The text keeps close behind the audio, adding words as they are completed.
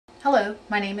Hello,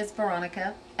 my name is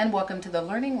Veronica, and welcome to the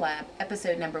Learning Lab,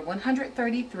 episode number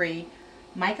 133,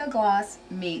 Mica Gloss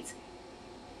meets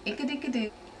Inkadinkado.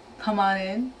 Come on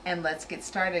in and let's get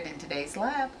started in today's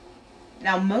lab.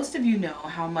 Now, most of you know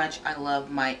how much I love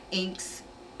my inks,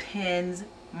 pens,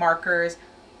 markers,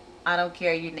 I don't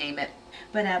care, you name it.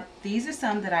 But these are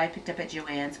some that I picked up at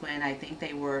Joann's when I think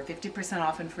they were 50%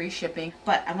 off and free shipping.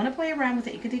 But I want to play around with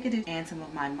the Inkadinkado and some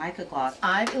of my Mica Gloss.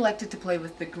 I've elected to play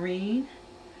with the green,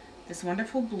 this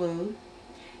wonderful blue,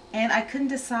 and I couldn't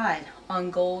decide on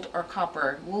gold or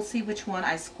copper. We'll see which one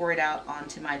I squirt out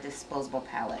onto my disposable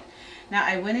palette. Now,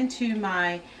 I went into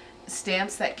my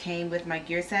stamps that came with my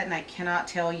gear set, and I cannot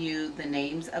tell you the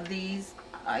names of these.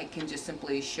 I can just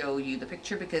simply show you the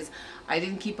picture because I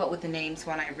didn't keep up with the names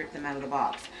when I ripped them out of the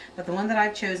box. But the one that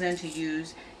I've chosen to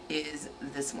use is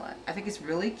this one. I think it's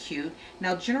really cute.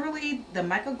 Now, generally, the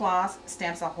Mica Gloss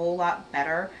stamps a whole lot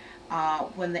better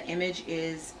when the image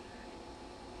is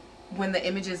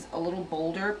a little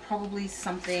bolder, probably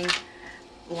something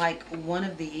like one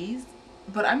of these.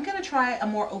 But I'm going to try a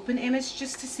more open image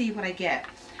just to see what I get.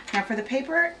 Now for the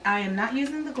paper, I am not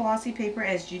using the glossy paper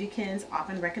as Judy Kins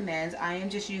often recommends. I am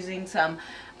just using some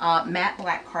matte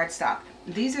black cardstock.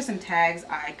 These are some tags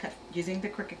I cut using the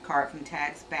Cricut card from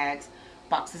Tags, Bags,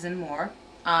 Boxes, and More.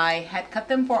 I had cut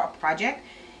them for a project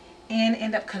and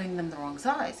end up cutting them the wrong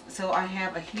size. So I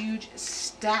have a huge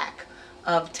stack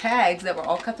of tags that were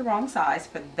all cut the wrong size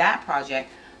for that project,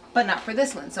 but not for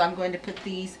this one. So I'm going to put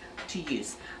these to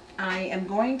use. I am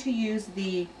going to use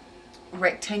the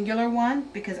rectangular one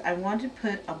because I want to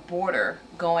put a border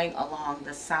going along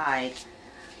the side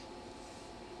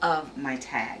of my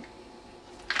tag.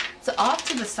 So off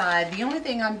to the side, the only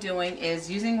thing I'm doing is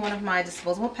using one of my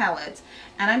disposable palettes,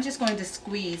 and I'm just going to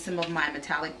squeeze some of my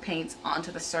metallic paints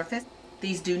onto the surface.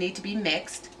 These do need to be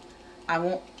mixed. I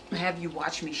won't have you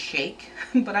watch me shake,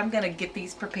 but I'm going to get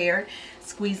these prepared,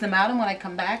 squeeze them out, and when I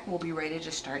come back, we'll be ready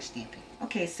to start stamping.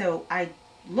 Okay, so I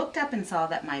looked up and saw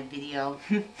that my video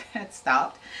had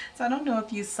stopped. So I don't know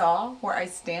if you saw where I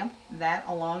stamped that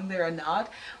along there or not,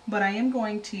 but I am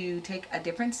going to take a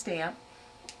different stamp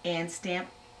and stamp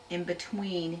in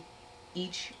between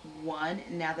each one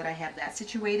now that I have that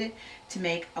situated to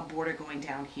make a border going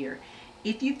down here.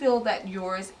 If you feel that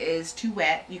yours is too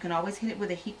wet, you can always hit it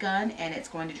with a heat gun and it's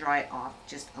going to dry it off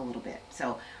just a little bit.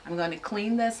 So I'm going to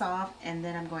clean this off and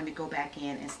then I'm going to go back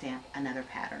in and stamp another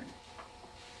pattern.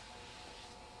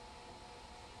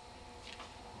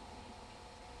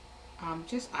 I'm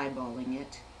just eyeballing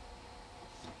it.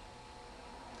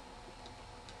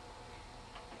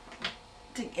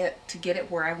 To get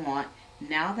it where I want.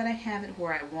 Now that I have it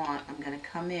where I want, I'm going to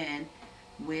come in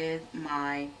with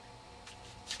my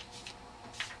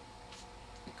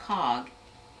cog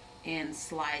and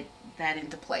slide that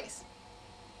into place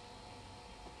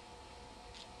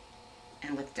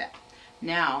and lift up.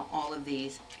 Now all of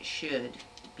these should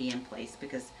be in place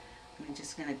because I'm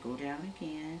just going to go down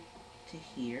again to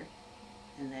here,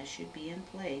 and that should be in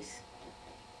place.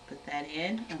 Put that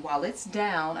in, and while it's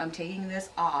down, I'm taking this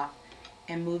off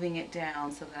and moving it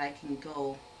down so that I can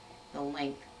go the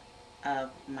length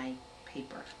of my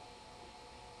paper.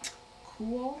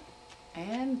 Cool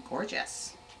and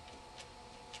gorgeous.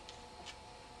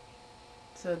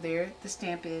 So there the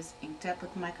stamp is inked up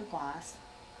with Mica Gloss.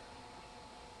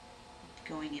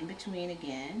 Going in between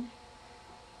again.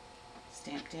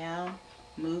 Stamp down.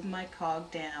 Move my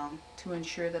cog down to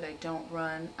ensure that I don't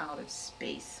run out of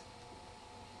space.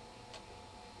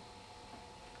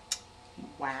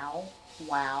 Wow,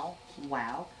 wow,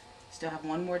 wow. Still have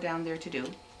one more down there to do.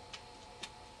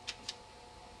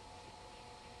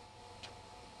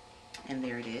 And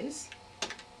there it is.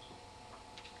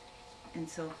 And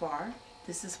so far,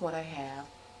 this is what I have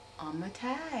on my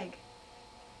tag.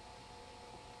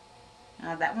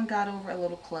 Now that one got over a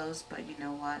little close, but you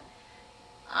know what?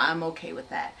 I'm okay with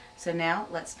that. So now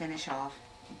let's finish off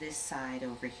this side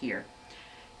over here.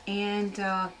 And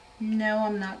no,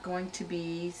 I'm not going to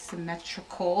be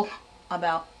symmetrical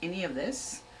about any of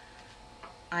this.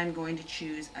 I'm going to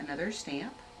choose another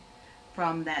stamp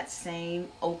from that same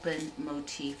open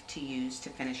motif to use to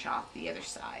finish off the other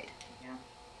side. Yeah,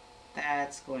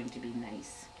 that's going to be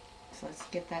nice. So let's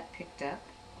get that picked up.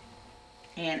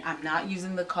 And I'm not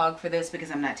using the cog for this because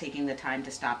I'm not taking the time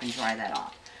to stop and dry that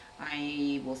off.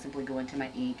 I will simply go into my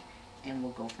ink and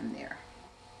we'll go from there.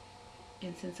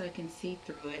 And since I can see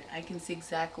through it, I can see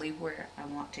exactly where I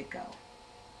want to go.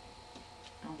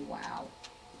 Oh wow,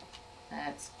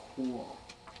 that's cool.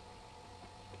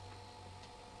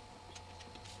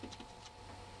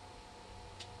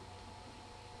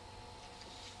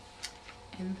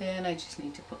 And then I just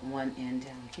need to put one end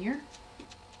down here.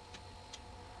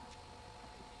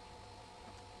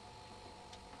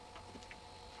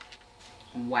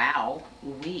 Wow,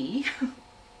 we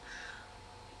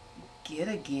get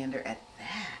a gander at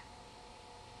that.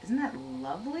 Isn't that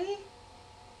lovely?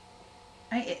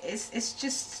 It's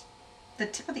just the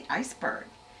tip of the iceberg.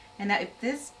 And now if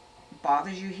this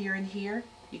bothers you here and here,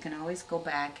 you can always go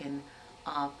back and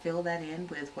fill that in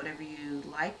with whatever you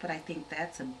like. But I think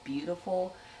that's a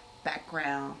beautiful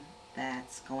background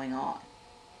that's going on.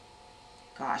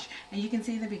 Gosh, and you can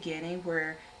see in the beginning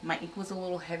where my ink was a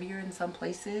little heavier in some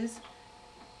places,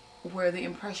 where the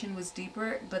impression was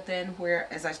deeper, but then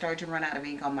where as I started to run out of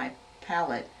ink on my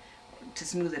palette to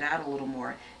smooth it out a little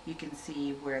more, you can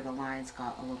see where the lines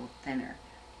got a little thinner.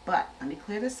 But let me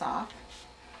clear this off.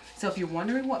 So if you're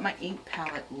wondering what my ink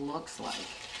palette looks like,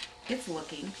 it's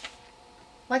looking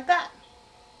like that.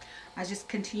 I just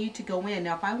continue to go in.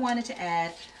 Now if I wanted to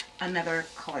add another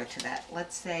color to that,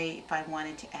 let's say if I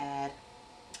wanted to add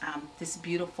this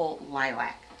beautiful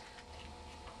lilac,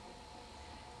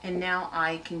 and now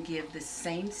I can give the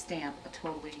same stamp a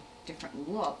totally different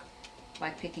look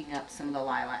by picking up some of the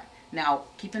lilac. Now,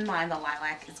 keep in mind the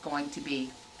lilac is going to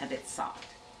be a bit soft.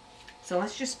 So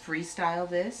let's just freestyle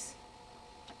this.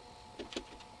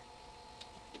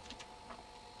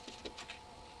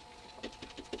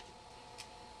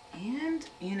 And,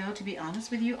 you know, to be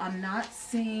honest with you, I'm not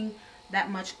seeing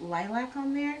that much lilac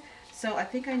on there. So I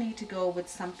think I need to go with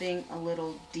something a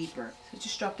little deeper. So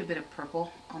just dropped a bit of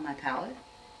purple on my palette.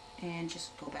 And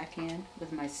just go back in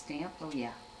with my stamp. Oh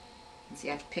yeah. And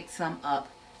see, I've picked some up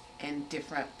in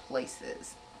different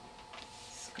places.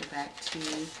 Let's go back to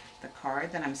the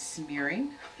card that I'm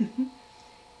smearing.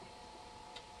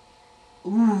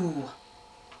 Ooh.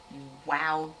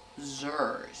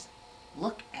 Wowzers.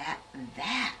 Look at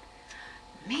that.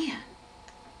 Man,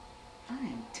 I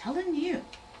am telling you.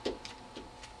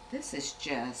 This is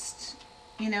just,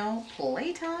 you know,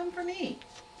 playtime for me.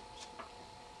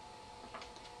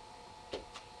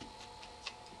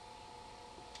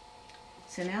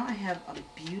 So now I have a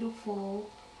beautiful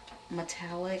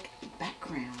metallic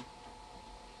background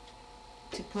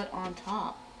to put on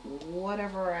top,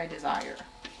 whatever I desire.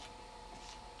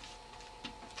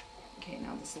 Okay,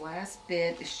 now this last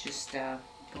bit is just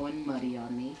going muddy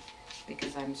on me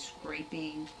because I'm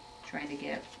scraping, trying to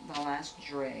get the last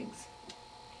dregs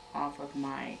off of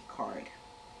my card.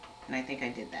 And I think I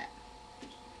did that.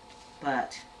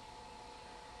 But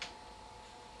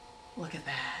look at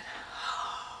that.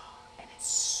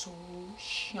 So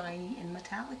shiny and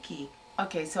metallic-y.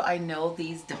 Okay, so I know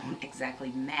these don't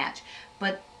exactly match,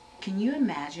 but can you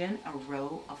imagine a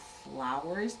row of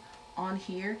flowers on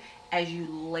here as you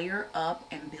layer up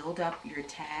and build up your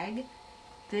tag?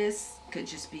 This could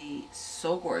just be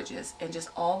so gorgeous, and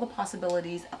just all the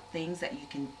possibilities of things that you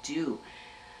can do.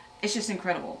 It's just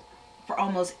incredible. For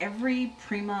almost every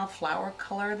Prima flower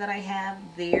color that I have,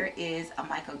 there is a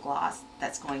mica gloss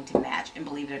that's going to match. And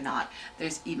believe it or not,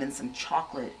 there's even some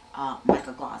chocolate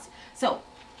mica gloss. So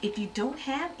if you don't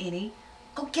have any,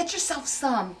 go get yourself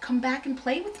some. Come back and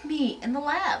play with me in the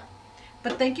lab.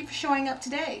 But thank you for showing up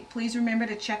today. Please remember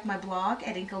to check my blog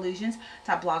at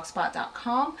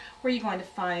inkillusions.blogspot.com, where you're going to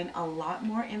find a lot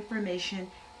more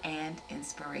information and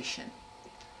inspiration.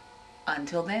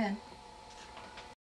 Until then.